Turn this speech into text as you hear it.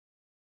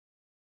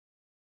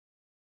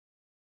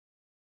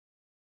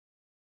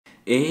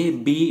A,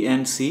 B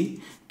and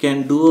C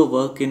can do a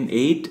work in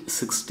 8,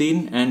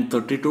 16 and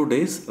 32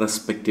 days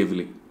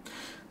respectively.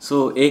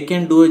 So A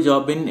can do a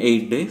job in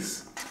 8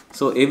 days.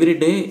 So every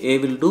day A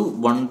will do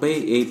 1 by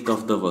 8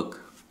 of the work.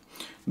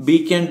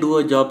 B can do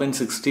a job in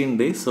 16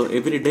 days. So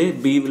every day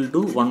B will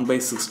do 1 by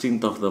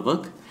 16th of the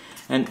work.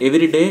 And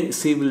every day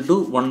C will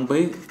do 1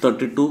 by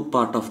 32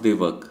 part of the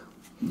work.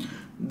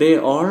 They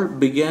all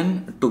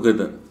began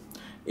together.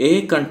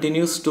 A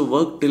continues to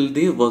work till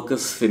the work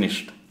is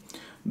finished.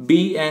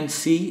 B and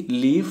C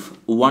leave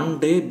 1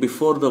 day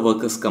before the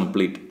work is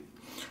complete.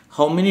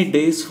 How many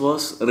days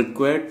was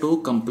required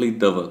to complete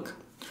the work?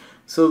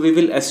 So we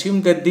will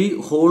assume that the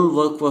whole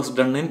work was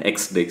done in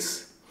X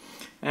days.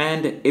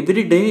 And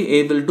every day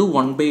A will do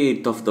 1 by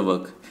 8 of the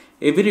work.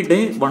 Every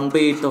day 1 by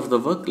 8 of the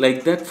work,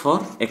 like that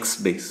for X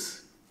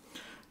days.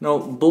 Now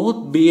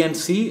both B and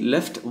C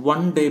left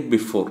 1 day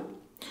before,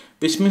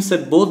 which means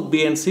that both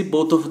B and C,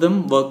 both of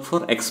them work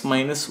for X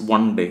minus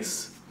 1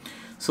 days.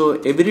 So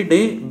every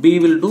day B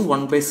will do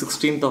 1 by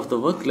 16th of the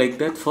work, like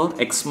that for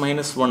X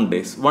minus 1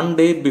 days. 1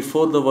 day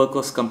before the work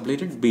was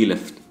completed, B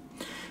left.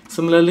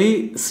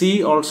 Similarly,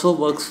 C also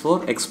works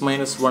for X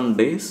minus 1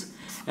 days,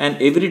 and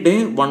every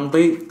day 1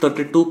 by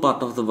 32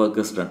 part of the work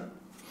is done.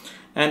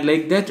 And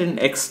like that in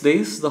X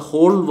days, the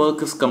whole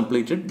work is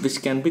completed,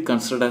 which can be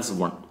considered as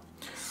 1.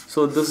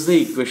 So this is the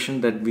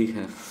equation that we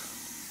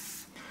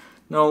have.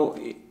 Now,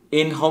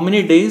 in how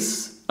many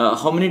days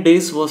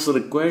was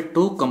required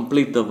to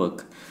complete the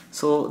work?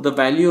 So the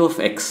value of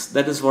X,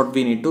 that is what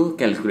we need to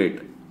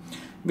calculate.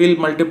 We'll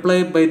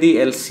multiply by the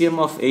LCM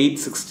of 8,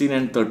 16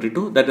 and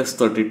 32, that is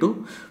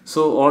 32.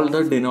 So all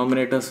the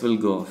denominators will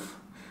go off.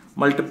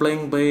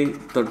 Multiplying by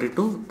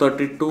 32,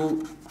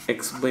 32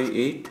 X by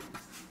 8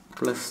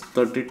 plus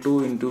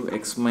 32 into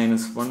X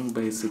minus 1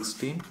 by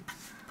 16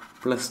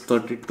 plus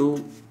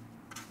 32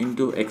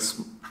 into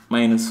X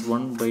minus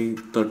 1 by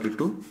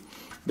 32,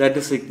 that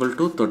is equal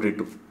to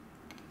 32.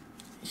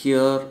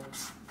 Here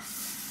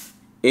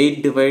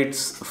 8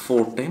 divides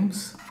 4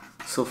 times,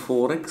 so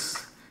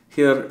 4x.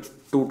 Here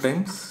 2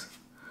 times,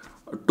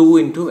 2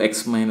 into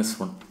X minus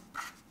 1.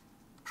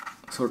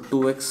 So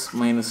 2x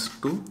minus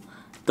 2,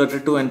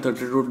 32 and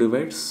 32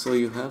 divides, so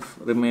you have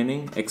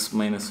remaining X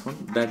minus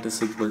 1, that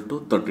is equal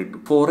to 32.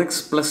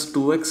 4x plus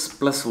 2x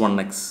plus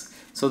 1x,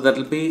 so that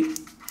will be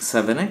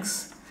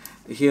 7x.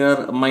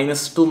 Here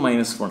minus 2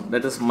 minus 1,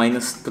 that is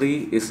minus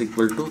 3 is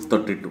equal to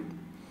 32.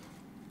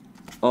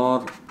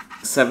 Or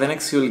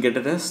 7x you will get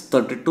it as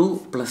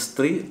 32 plus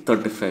 3,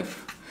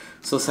 35.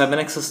 So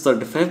 7x is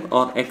 35,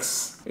 or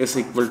x is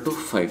equal to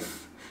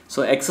 5.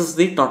 So x is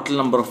the total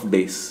number of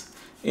days.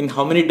 In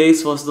how many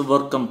days was the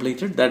work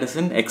completed? That is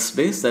in X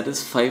days, that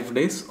is 5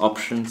 days,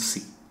 option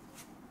C.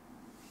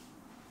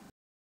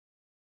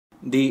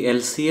 The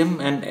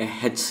LCM and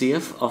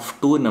HCF of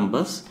two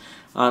numbers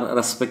are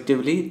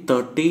respectively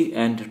 30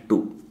 and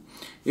 2.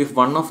 If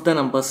one of the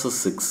numbers is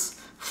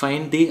 6,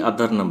 find the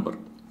other number.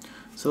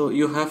 So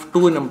you have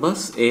two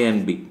numbers A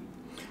and B.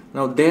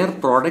 Now their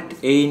product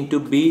A into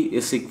B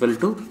is equal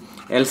to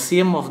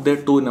LCM of the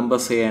two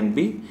numbers A and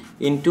B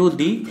into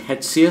the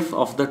HCF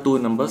of the two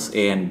numbers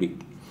A and B.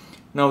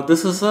 Now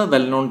this is a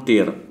well-known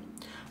theorem.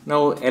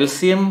 Now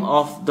LCM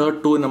of the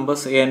two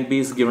numbers A and B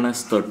is given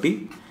as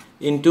 30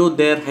 into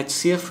their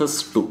HCF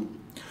is 2.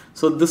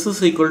 So this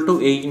is equal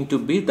to A into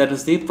B, that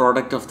is the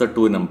product of the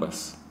two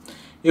numbers.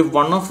 If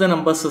one of the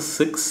numbers is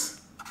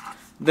 6,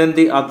 then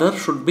the other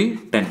should be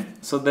 10.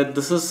 So that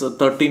this is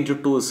 30 into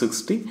 2 is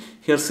 60.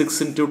 Here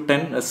 6 into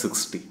 10 is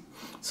 60.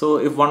 So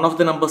if one of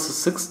the numbers is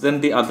 6,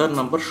 then the other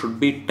number should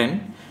be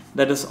 10.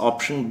 That is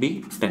option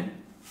B, 10.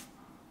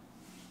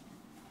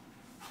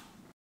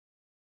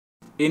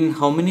 In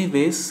how many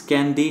ways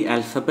can the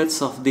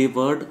alphabets of the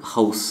word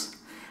house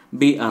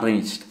be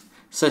arranged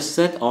such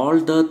that all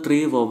the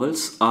three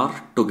vowels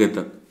are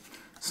together?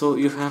 So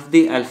you have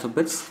the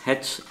alphabets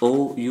H,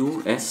 O,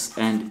 U, S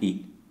and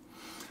E.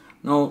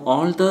 Now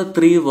all the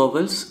three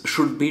vowels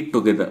should be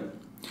together.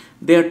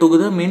 They are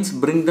together means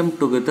bring them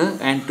together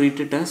and treat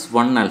it as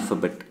one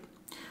alphabet.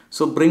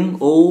 So bring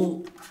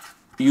O,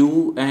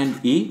 U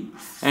and E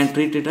and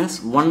treat it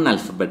as one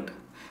alphabet.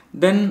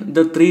 Then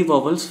the three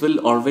vowels will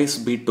always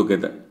be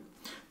together.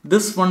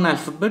 This one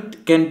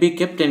alphabet can be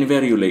kept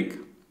anywhere you like.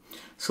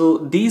 So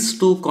these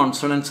two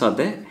consonants are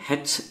there,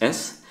 H,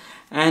 S,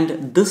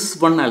 and this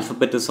one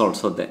alphabet is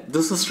also there.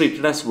 This is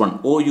treated as one.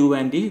 O, U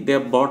and E, they are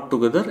brought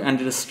together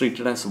and it is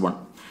treated as one.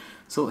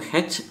 So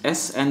H,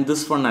 S and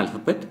this one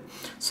alphabet.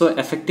 So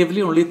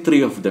effectively only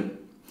three of them.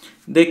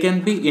 They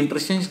can be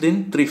interchanged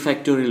in 3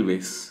 factorial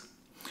ways.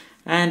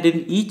 And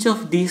in each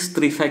of these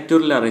 3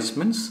 factorial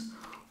arrangements,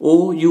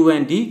 O, U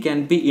and E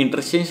can be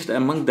interchanged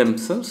among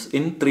themselves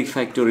in 3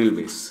 factorial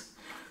ways.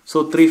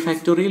 So 3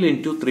 factorial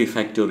into 3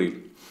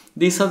 factorial.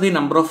 These are the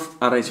number of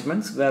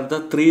arrangements where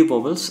the three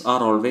vowels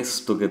are always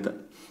together.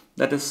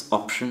 That is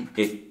option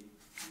A.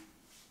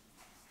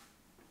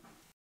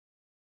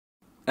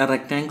 A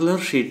rectangular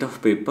sheet of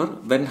paper,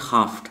 when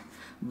halved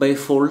by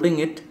folding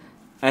it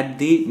at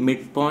the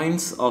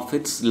midpoints of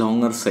its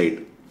longer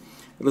side,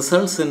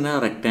 results in a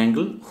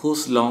rectangle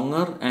whose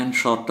longer and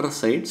shorter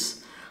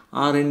sides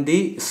are in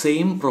the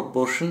same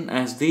proportion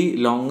as the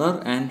longer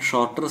and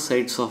shorter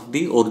sides of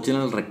the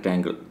original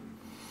rectangle.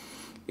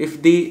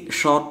 If the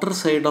shorter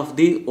side of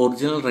the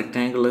original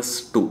rectangle is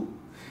 2,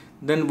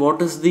 then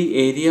what is the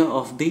area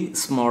of the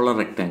smaller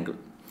rectangle?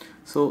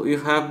 So you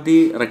have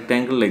the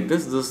rectangle like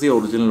this. This is the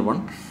original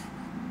one.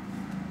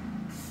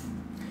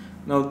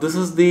 Now this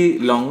is the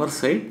longer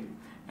side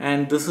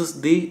and this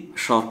is the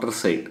shorter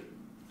side.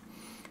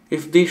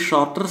 If the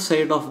shorter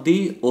side of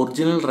the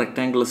original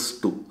rectangle is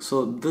 2,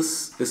 so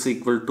this is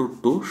equal to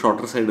 2,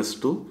 shorter side is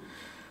 2.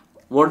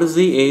 What is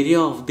the area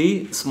of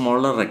the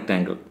smaller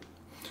rectangle?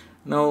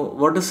 Now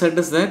what is said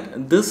is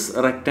that this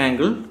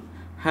rectangle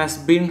has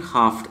been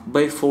halved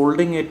by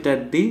folding it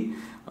at the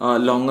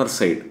longer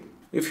side.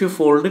 If you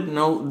fold it,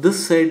 now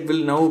this side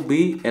will now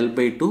be L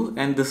by 2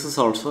 and this is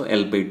also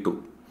L by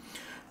 2.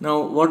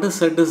 Now what is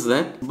said is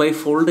that by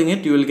folding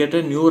it you will get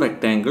a new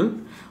rectangle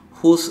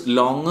whose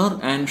longer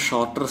and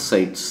shorter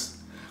sides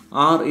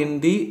are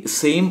in the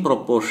same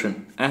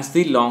proportion as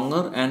the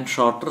longer and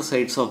shorter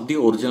sides of the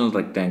original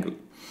rectangle.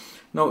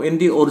 Now in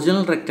the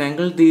original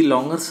rectangle the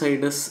longer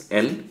side is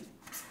L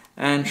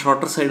and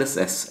shorter side is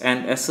S,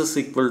 and S is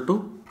equal to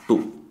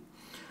 2.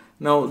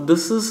 Now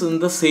this is in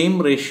the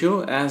same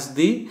ratio as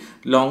the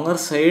longer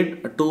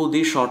side to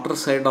the shorter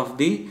side of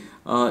the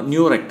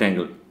new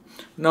rectangle.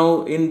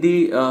 Now in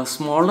the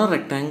smaller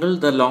rectangle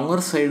the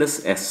longer side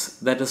is S,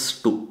 that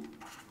is 2,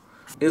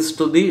 is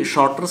to the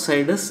shorter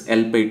side is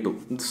L by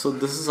 2. So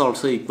this is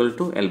also equal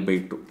to L by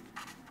 2.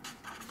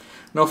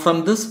 Now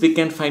from this we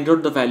can find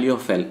out the value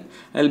of L.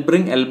 I'll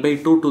bring L by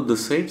 2 to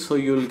this side, so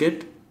you will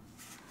get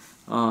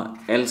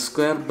L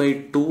square by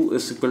 2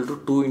 is equal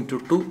to 2 into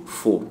 2,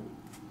 4.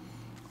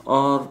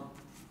 Or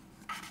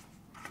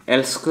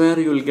L square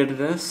you will get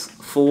it as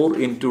 4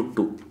 into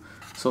 2.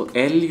 So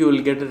L you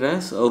will get it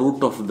as a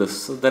root of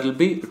this. So that will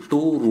be 2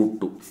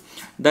 root 2.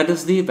 That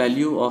is the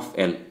value of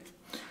L.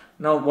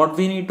 Now what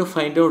we need to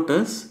find out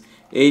is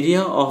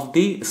area of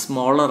the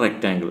smaller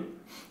rectangle.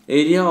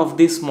 Area of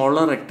the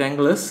smaller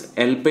rectangle is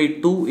L by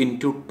 2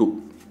 into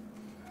 2.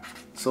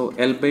 So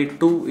L by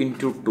 2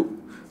 into 2.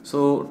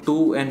 So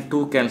 2 and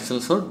 2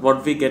 cancels out.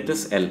 What we get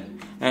is L,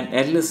 and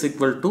L is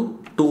equal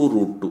to 2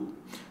 root 2.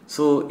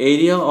 So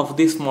area of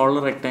the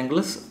smaller rectangle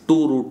is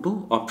 2 root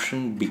 2,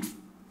 option B.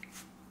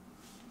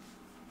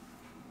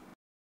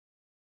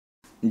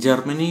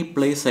 Germany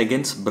plays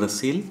against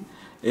Brazil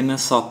in a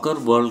soccer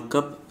World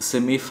Cup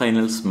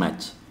semi-finals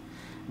match.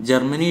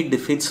 Germany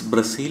defeats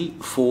Brazil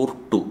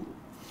 4-2.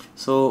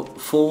 So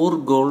 4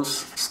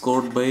 goals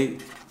scored by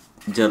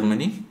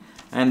Germany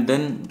and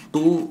then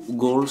 2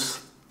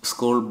 goals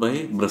scored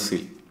by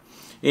Brazil.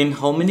 In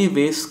how many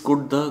ways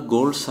could the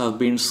goals have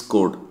been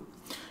scored,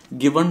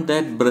 given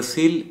that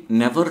Brazil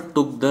never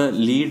took the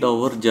lead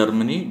over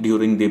Germany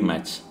during the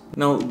match?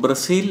 Now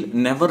Brazil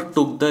never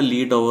took the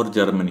lead over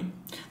Germany,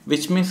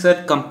 which means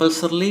that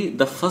compulsorily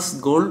the first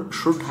goal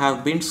should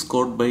have been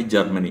scored by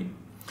Germany.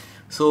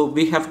 So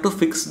we have to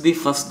fix the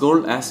first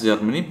goal as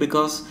Germany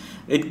because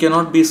it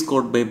cannot be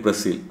scored by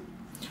Brazil.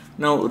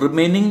 Now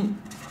remaining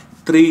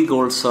 3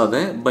 goals are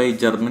there by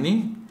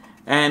Germany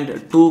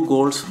and 2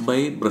 goals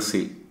by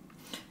Brazil.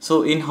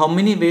 So in how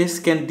many ways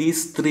can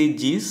these 3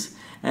 G's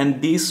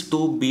and these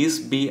 2 B's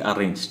be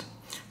arranged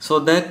so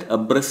that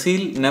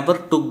Brazil never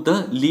took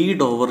the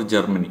lead over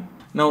Germany?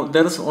 Now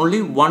there is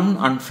only one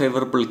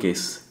unfavorable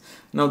case.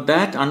 Now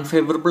that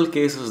unfavorable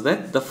case is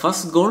that the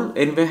first goal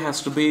anyway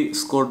has to be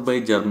scored by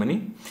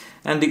Germany,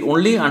 and the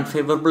only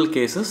unfavorable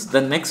case is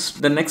the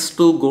next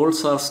 2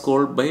 goals are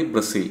scored by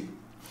Brazil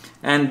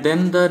and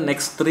then the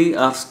next 3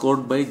 are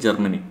scored by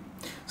Germany.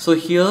 So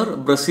here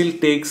Brazil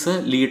takes a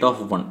lead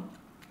of 1.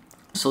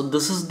 So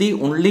this is the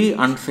only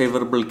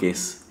unfavorable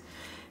case.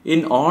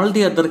 In all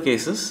the other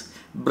cases,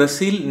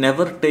 Brazil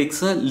never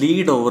takes a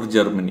lead over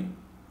Germany.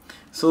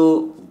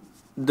 So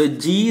the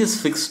G is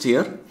fixed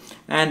here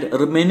and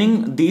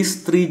remaining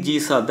these 3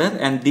 G's are there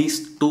and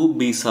these 2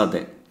 B's are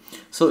there.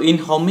 So in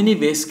how many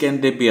ways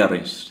can they be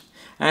arranged?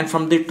 And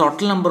from the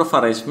total number of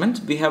arrangements,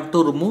 we have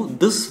to remove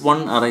this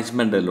one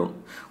arrangement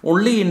alone.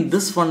 Only in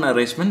this one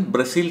arrangement,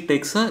 Brazil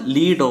takes a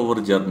lead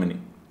over Germany.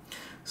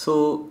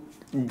 So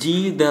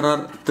G, there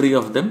are 3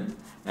 of them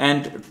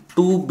and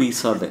 2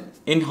 B's are there.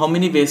 In how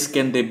many ways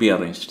can they be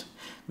arranged?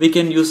 We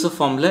can use the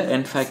formula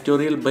n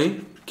factorial by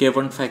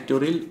k1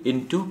 factorial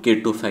into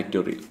k2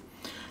 factorial.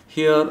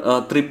 Here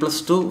 3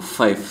 plus 2,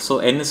 5. So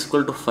n is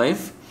equal to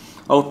 5,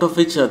 out of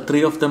which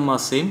 3 of them are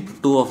same,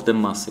 2 of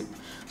them are same.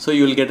 So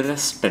you will get it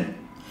as 10.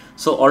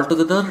 So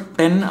altogether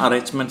 10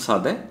 arrangements are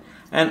there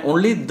and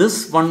only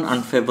this one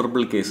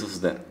unfavorable case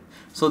is there.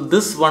 So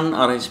this one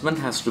arrangement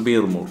has to be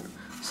removed.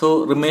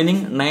 So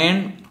remaining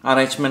 9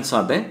 arrangements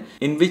are there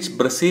in which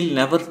Brazil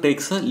never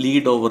takes a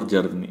lead over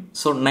Germany.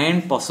 So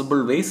 9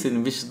 possible ways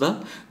in which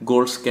the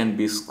goals can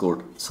be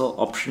scored. So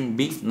option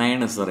B,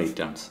 9 is the right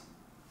answer.